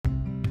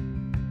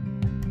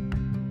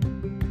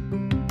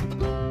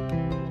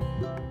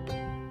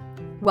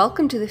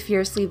Welcome to the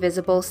Fiercely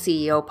Visible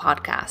CEO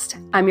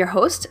podcast. I'm your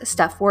host,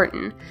 Steph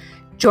Wharton.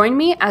 Join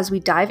me as we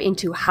dive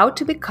into how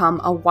to become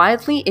a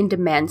wildly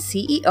in-demand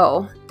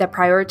CEO that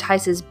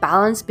prioritizes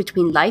balance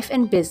between life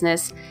and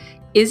business,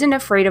 isn't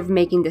afraid of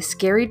making the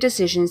scary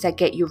decisions that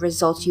get you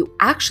results you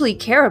actually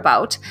care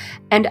about,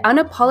 and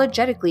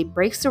unapologetically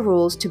breaks the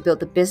rules to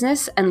build the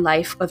business and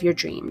life of your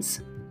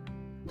dreams.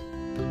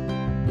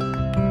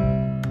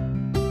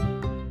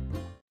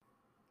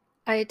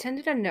 I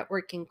attended a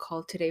networking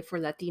call today for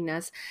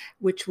Latinas,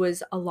 which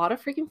was a lot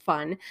of freaking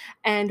fun.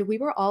 And we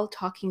were all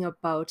talking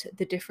about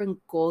the different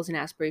goals and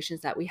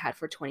aspirations that we had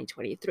for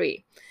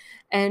 2023.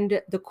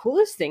 And the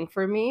coolest thing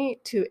for me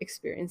to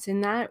experience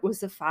in that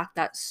was the fact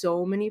that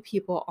so many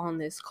people on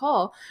this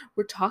call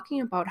were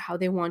talking about how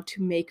they want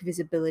to make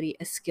visibility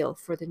a skill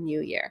for the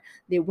new year.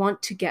 They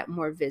want to get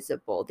more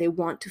visible. They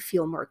want to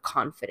feel more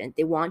confident.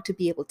 They want to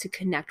be able to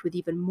connect with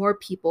even more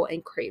people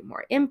and create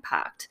more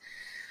impact.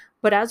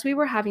 But as we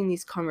were having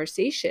these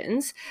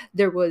conversations,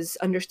 there was,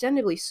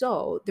 understandably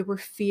so, there were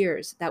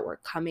fears that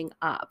were coming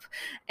up.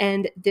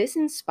 And this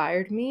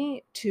inspired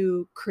me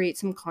to create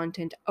some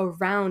content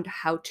around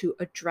how to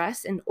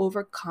address and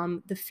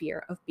overcome the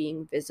fear of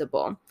being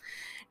visible.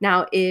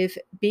 Now, if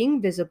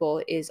being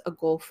visible is a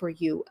goal for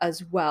you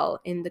as well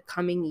in the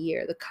coming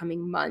year, the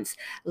coming months,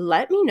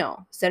 let me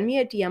know. Send me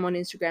a DM on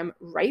Instagram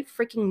right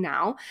freaking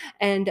now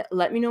and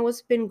let me know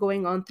what's been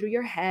going on through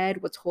your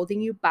head, what's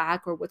holding you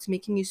back, or what's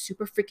making you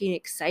super freaking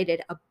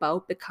excited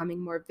about becoming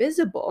more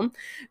visible.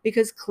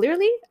 Because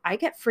clearly, I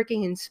get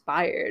freaking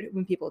inspired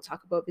when people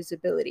talk about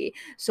visibility.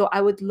 So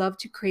I would love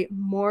to create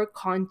more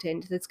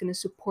content that's going to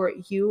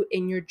support you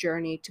in your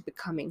journey to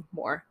becoming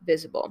more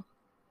visible.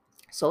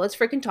 So let's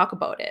freaking talk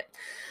about it.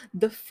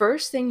 The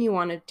first thing you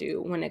want to do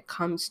when it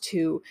comes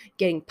to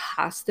getting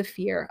past the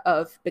fear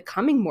of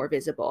becoming more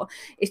visible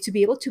is to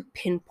be able to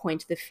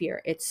pinpoint the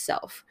fear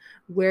itself.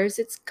 Where is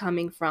it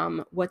coming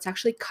from? What's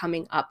actually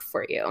coming up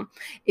for you?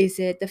 Is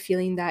it the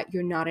feeling that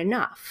you're not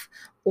enough?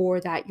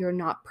 Or that you're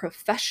not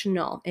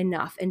professional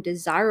enough and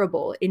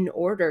desirable in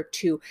order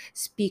to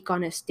speak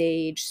on a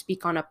stage,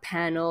 speak on a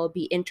panel,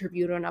 be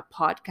interviewed on a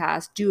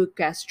podcast, do a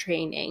guest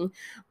training?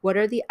 What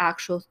are the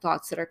actual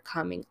thoughts that are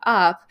coming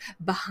up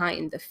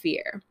behind the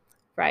fear?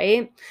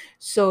 Right?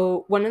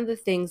 So, one of the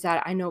things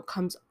that I know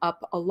comes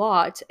up a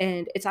lot,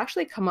 and it's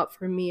actually come up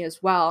for me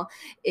as well,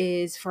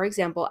 is, for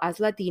example, as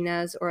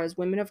Latinas or as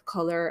women of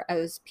color,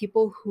 as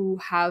people who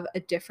have a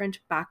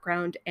different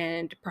background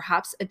and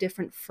perhaps a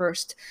different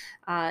first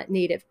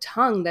native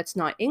tongue that's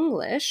not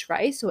English,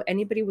 right? So,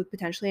 anybody with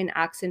potentially an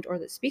accent or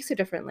that speaks a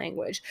different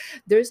language,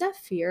 there's that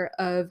fear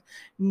of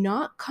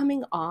not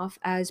coming off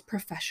as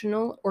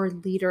professional or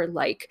leader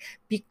like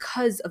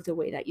because of the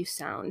way that you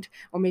sound,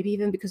 or maybe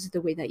even because of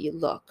the way that you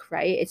look,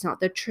 right? It's not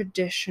the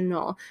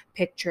traditional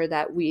picture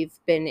that we've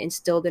been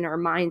instilled in our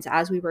minds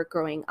as we were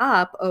growing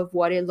up of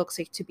what it looks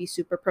like to be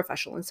super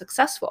professional and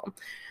successful.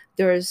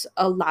 There's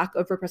a lack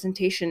of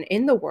representation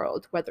in the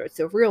world, whether it's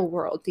the real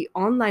world, the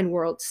online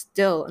world,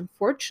 still,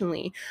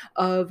 unfortunately,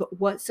 of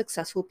what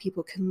successful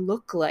people can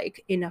look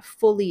like in a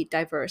fully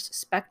diverse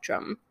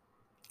spectrum.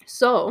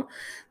 So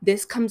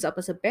this comes up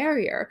as a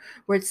barrier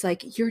where it's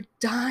like you're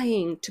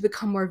dying to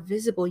become more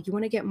visible. You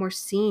want to get more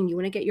seen. You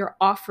want to get your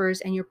offers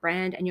and your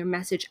brand and your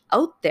message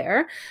out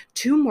there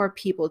to more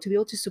people, to be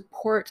able to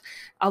support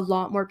a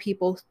lot more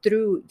people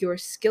through your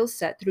skill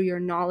set, through your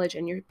knowledge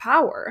and your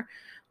power.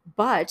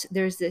 But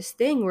there's this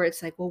thing where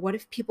it's like, well, what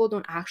if people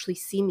don't actually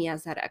see me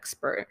as that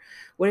expert?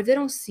 What if they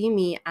don't see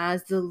me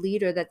as the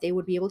leader that they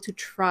would be able to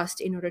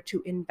trust in order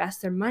to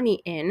invest their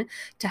money in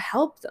to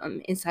help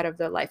them inside of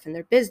their life and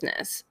their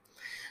business?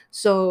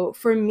 So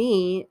for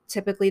me,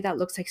 typically that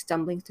looks like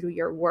stumbling through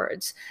your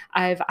words.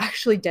 I've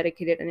actually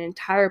dedicated an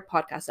entire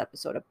podcast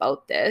episode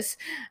about this,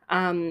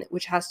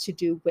 which has to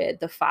do with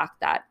the fact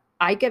that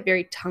I get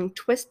very tongue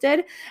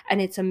twisted,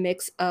 and it's a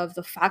mix of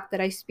the fact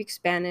that I speak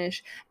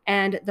Spanish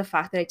and the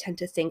fact that I tend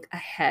to think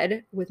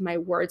ahead with my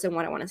words and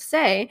what I want to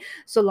say.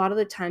 So a lot of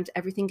the times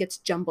everything gets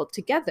jumbled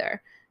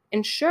together.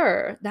 And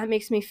sure, that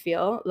makes me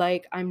feel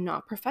like I'm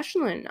not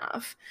professional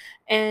enough.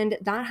 And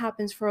that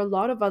happens for a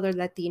lot of other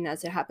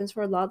Latinas. It happens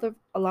for a lot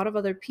of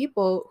other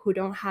people who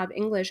don't have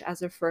English as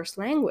their first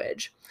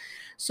language.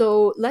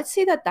 So let's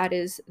say that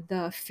is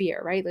the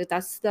fear, right? Like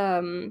that's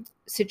the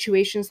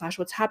situation slash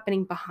what's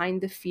happening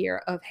behind the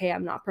fear of, hey,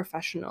 I'm not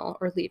professional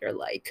or leader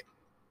like.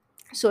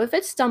 So if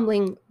it's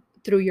stumbling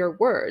through your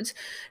words,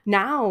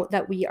 now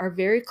that we are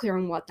very clear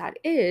on what that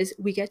is,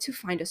 we get to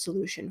find a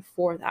solution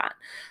for that.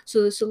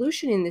 So the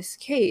solution in this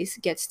case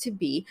gets to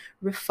be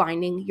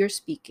refining your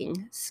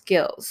speaking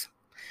skills.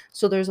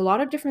 So there's a lot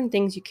of different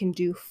things you can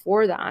do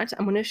for that.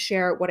 I'm going to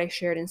share what I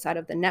shared inside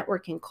of the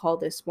networking call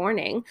this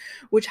morning,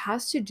 which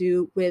has to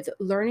do with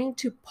learning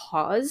to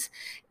pause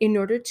in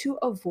order to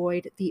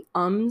avoid the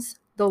ums,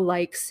 the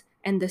likes,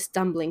 and the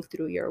stumbling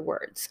through your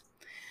words.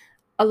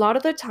 A lot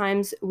of the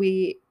times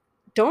we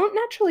don't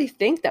naturally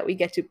think that we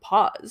get to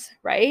pause,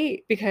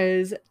 right?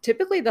 Because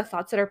typically the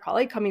thoughts that are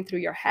probably coming through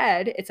your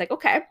head, it's like,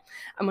 okay,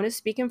 I'm going to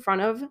speak in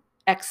front of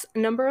X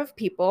number of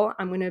people.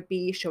 I'm going to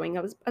be showing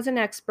up as an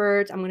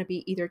expert. I'm going to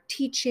be either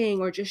teaching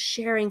or just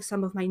sharing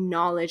some of my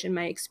knowledge and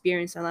my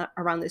experience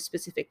around this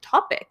specific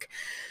topic.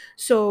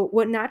 So,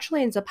 what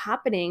naturally ends up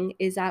happening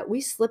is that we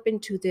slip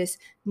into this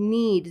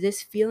need,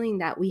 this feeling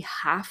that we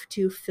have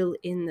to fill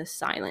in the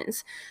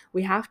silence.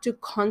 We have to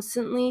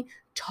constantly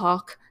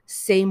talk,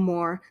 say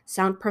more,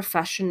 sound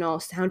professional,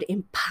 sound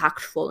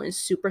impactful, and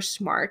super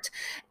smart.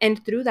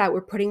 And through that,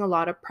 we're putting a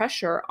lot of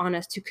pressure on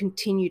us to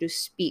continue to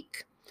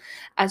speak.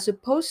 As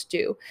opposed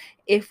to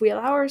if we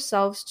allow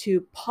ourselves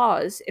to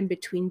pause in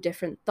between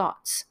different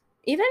thoughts,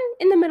 even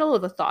in the middle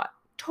of a thought,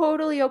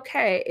 totally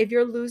okay. If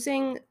you're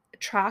losing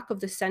track of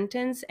the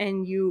sentence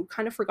and you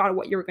kind of forgot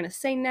what you were going to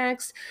say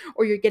next,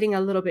 or you're getting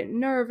a little bit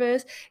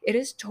nervous, it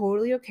is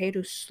totally okay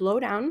to slow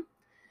down,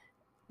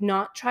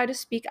 not try to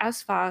speak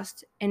as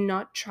fast, and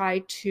not try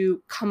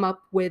to come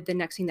up with the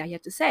next thing that you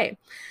have to say.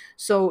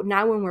 So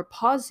now when we're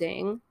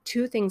pausing,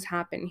 two things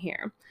happen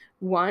here.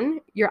 One,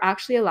 you're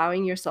actually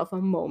allowing yourself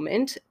a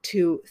moment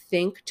to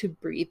think, to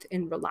breathe,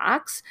 and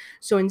relax.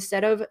 So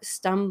instead of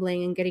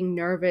stumbling and getting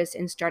nervous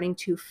and starting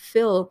to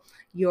fill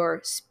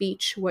your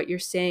speech, what you're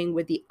saying,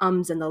 with the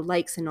ums and the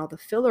likes and all the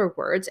filler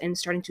words, and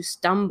starting to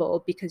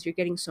stumble because you're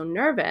getting so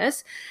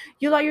nervous,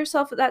 you allow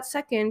yourself that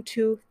second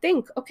to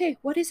think, okay,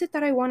 what is it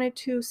that I wanted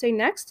to say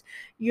next?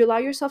 You allow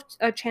yourself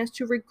a chance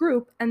to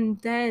regroup, and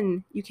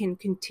then you can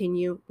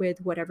continue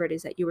with whatever it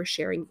is that you were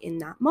sharing in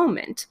that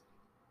moment.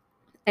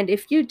 And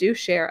if you do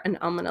share an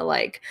and a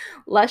like,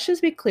 let's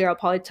just be clear. I'll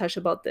probably touch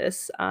about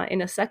this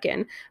in a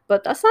second,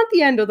 but that's not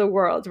the end of the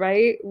world,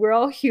 right? We're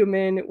all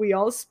human. We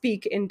all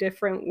speak in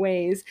different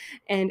ways,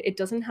 and it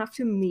doesn't have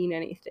to mean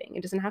anything.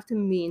 It doesn't have to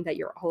mean that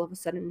you're all of a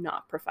sudden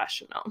not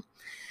professional.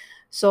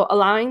 So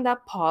allowing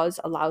that pause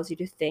allows you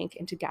to think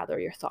and to gather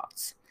your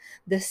thoughts.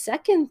 The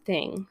second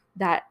thing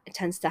that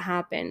tends to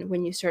happen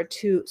when you start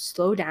to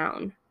slow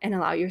down and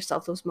allow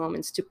yourself those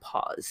moments to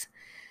pause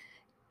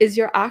is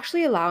you're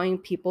actually allowing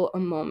people a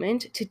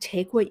moment to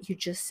take what you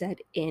just said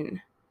in,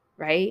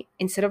 right?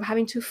 Instead of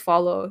having to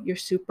follow your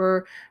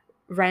super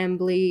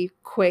rambly,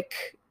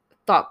 quick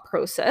thought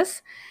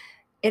process,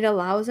 it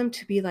allows them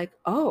to be like,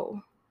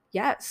 oh,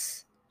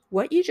 yes,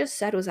 what you just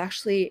said was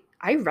actually,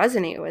 I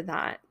resonate with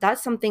that.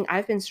 That's something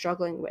I've been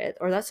struggling with,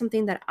 or that's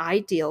something that I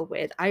deal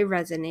with, I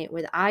resonate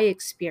with, I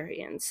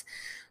experience.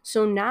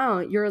 So now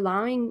you're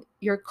allowing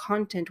your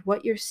content,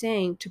 what you're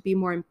saying, to be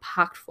more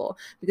impactful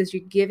because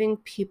you're giving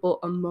people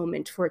a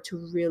moment for it to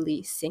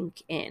really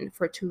sink in,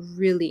 for it to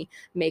really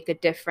make a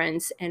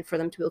difference, and for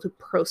them to be able to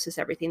process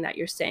everything that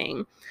you're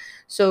saying.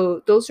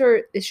 So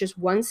it's just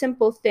one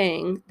simple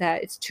thing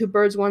that it's two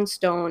birds, one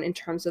stone in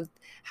terms of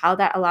how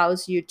that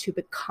allows you to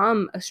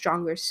become a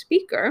stronger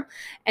speaker.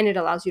 And it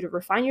allows you to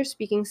refine your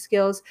speaking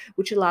skills,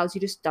 which allows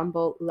you to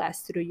stumble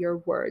less through your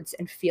words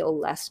and feel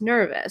less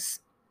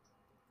nervous.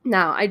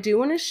 Now, I do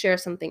want to share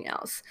something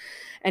else,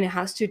 and it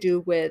has to do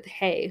with,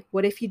 hey,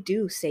 what if you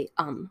do say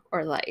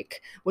or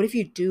like? What if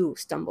you do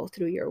stumble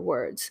through your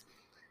words?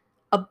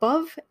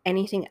 Above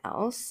anything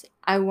else,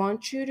 I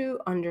want you to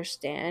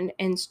understand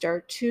and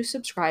start to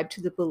subscribe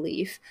to the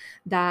belief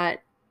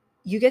that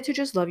you get to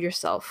just love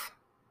yourself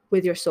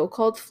with your so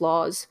called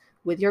flaws,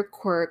 with your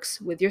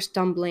quirks, with your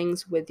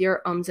stumblings, with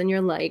your ums and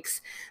your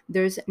likes.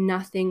 There's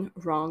nothing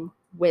wrong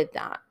with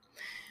that.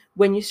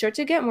 When you start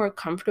to get more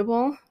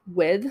comfortable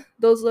with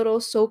those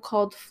little so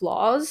called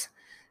flaws,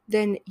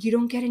 then you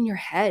don't get in your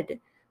head.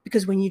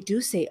 Because when you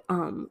do say,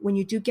 when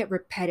you do get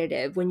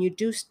repetitive, when you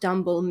do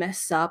stumble,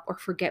 mess up, or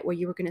forget what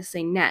you were going to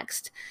say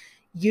next,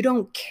 you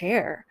don't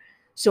care.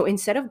 So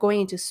instead of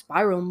going into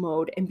spiral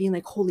mode and being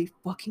like, holy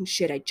fucking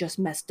shit, I just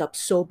messed up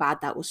so bad,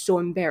 that was so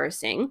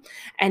embarrassing,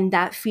 and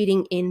that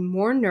feeding in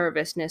more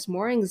nervousness,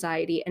 more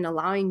anxiety, and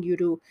allowing you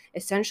to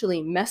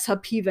essentially mess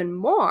up even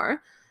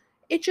more,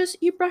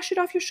 you brush it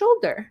off your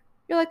shoulder.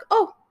 You're like,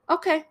 oh,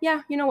 okay,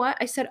 yeah, you know what?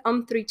 I said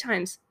 3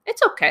 times.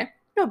 It's okay.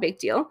 No big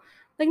deal.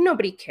 Like,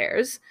 nobody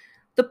cares.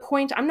 The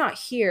point, I'm not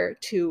here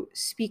to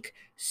speak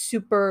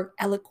super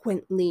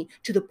eloquently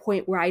to the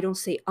point where I don't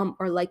say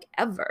or like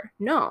ever.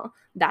 No,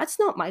 that's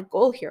not my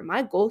goal here.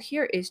 My goal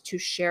here is to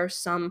share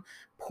some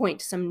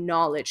point, some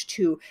knowledge,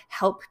 to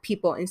help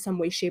people in some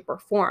way, shape, or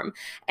form.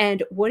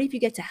 And what if you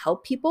get to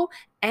help people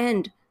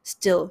and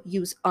still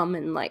use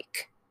and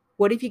like?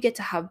 What if you get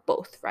to have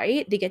both,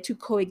 right? They get to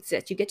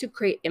coexist. You get to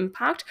create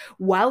impact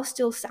while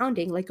still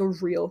sounding like a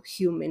real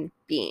human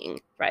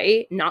being,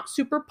 right? Not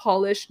super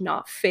polished,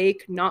 not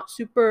fake, not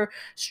super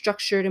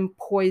structured and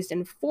poised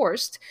and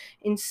forced.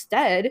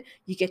 Instead,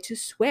 you get to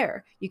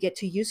swear. You get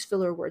to use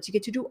filler words. You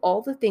get to do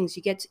all the things.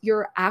 You get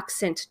your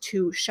accent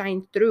to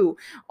shine through,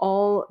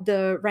 all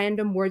the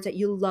random words that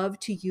you love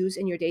to use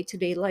in your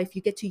day-to-day life.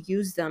 You get to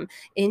use them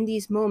in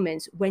these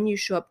moments when you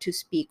show up to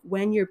speak,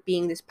 when you're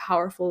being this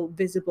powerful,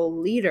 visible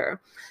leader.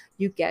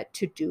 You get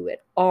to do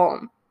it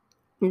all.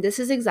 And this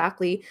is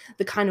exactly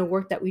the kind of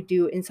work that we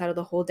do inside of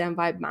the Whole Damn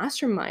Vibe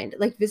Mastermind.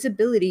 Like,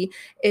 visibility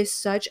is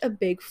such a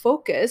big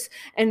focus.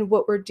 And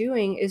what we're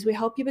doing is we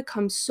help you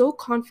become so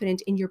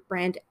confident in your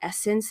brand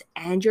essence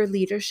and your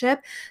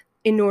leadership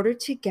in order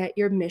to get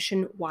your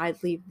mission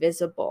widely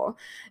visible.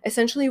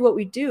 Essentially, what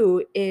we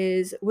do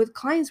is with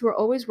clients, we're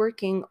always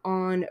working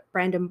on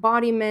brand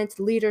embodiment,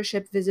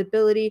 leadership,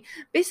 visibility,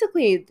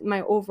 basically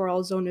my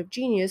overall zone of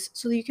genius,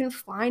 so that you can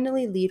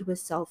finally lead with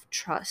self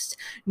trust,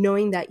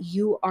 knowing that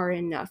you are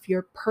enough.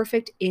 You're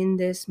perfect in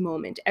this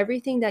moment.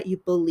 Everything that you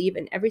believe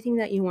in, everything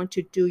that you want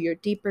to do, your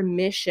deeper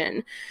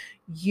mission,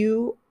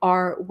 you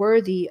are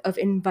worthy of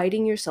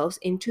inviting yourselves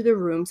into the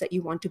rooms that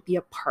you want to be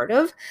a part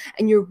of,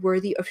 and you're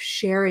worthy of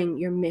sharing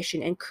your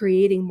mission and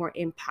creating more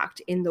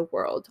impact in the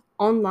world,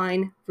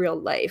 online, real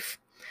life.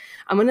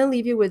 I'm going to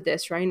leave you with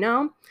this right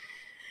now.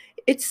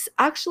 It's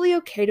actually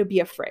okay to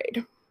be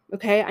afraid.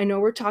 Okay, I know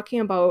we're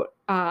talking about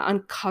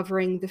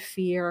uncovering the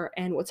fear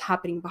and what's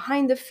happening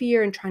behind the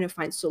fear and trying to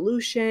find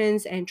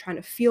solutions and trying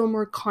to feel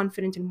more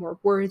confident and more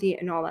worthy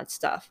and all that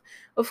stuff.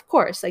 Of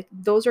course, like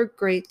those are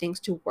great things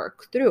to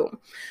work through,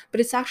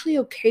 but it's actually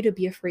okay to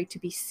be afraid to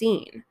be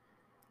seen.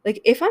 Like,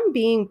 if I'm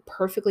being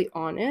perfectly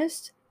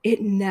honest,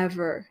 it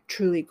never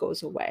truly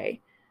goes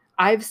away.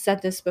 I've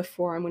said this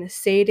before. I'm going to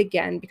say it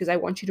again because I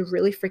want you to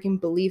really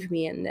freaking believe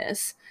me in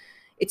this.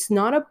 It's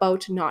not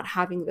about not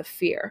having the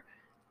fear.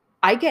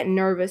 I get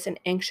nervous and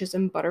anxious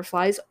and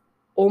butterflies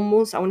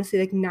almost, I want to say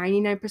like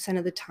 99%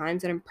 of the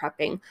times that I'm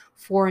prepping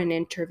for an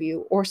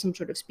interview or some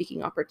sort of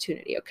speaking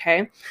opportunity,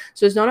 okay?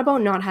 So it's not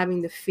about not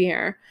having the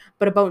fear,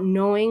 but about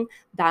knowing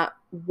that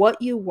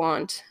what you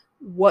want,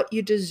 what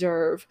you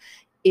deserve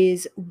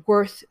is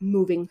worth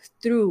moving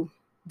through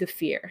the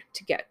fear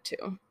to get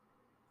to.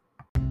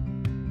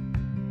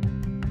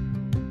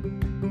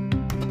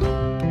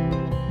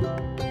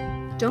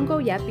 Don't go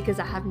yet because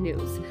I have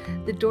news.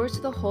 The doors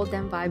to the Whole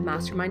Damn Vibe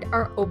Mastermind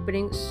are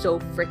opening so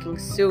freaking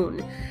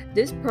soon.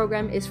 This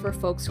program is for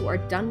folks who are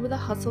done with the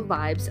hustle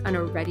vibes and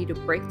are ready to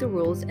break the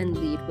rules and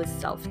lead with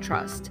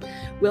self-trust.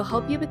 We'll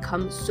help you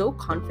become so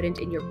confident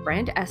in your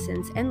brand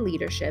essence and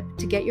leadership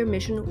to get your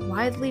mission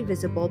widely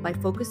visible by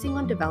focusing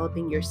on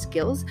developing your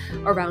skills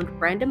around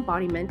brand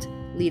embodiment,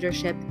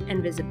 leadership,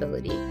 and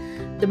visibility.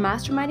 The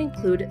mastermind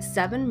includes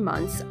 7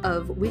 months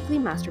of weekly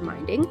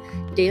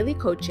masterminding, daily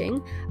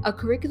coaching, a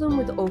curriculum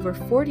with over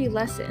 40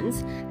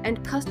 lessons,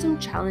 and custom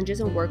challenges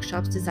and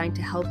workshops designed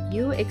to help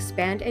you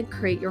expand and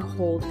create your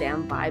whole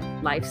damn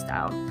vibe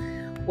lifestyle.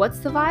 What's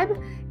the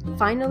vibe?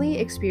 Finally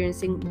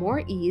experiencing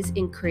more ease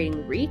in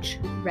creating reach,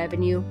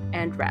 revenue,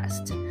 and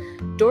rest.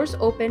 Doors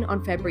open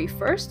on February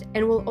 1st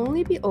and will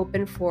only be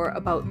open for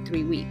about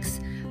 3 weeks.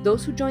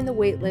 Those who join the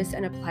waitlist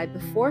and apply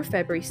before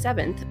February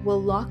 7th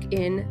will lock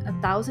in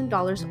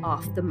 $1,000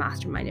 off the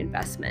mastermind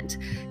investment.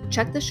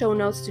 Check the show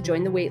notes to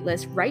join the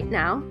waitlist right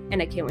now,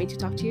 and I can't wait to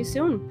talk to you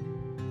soon.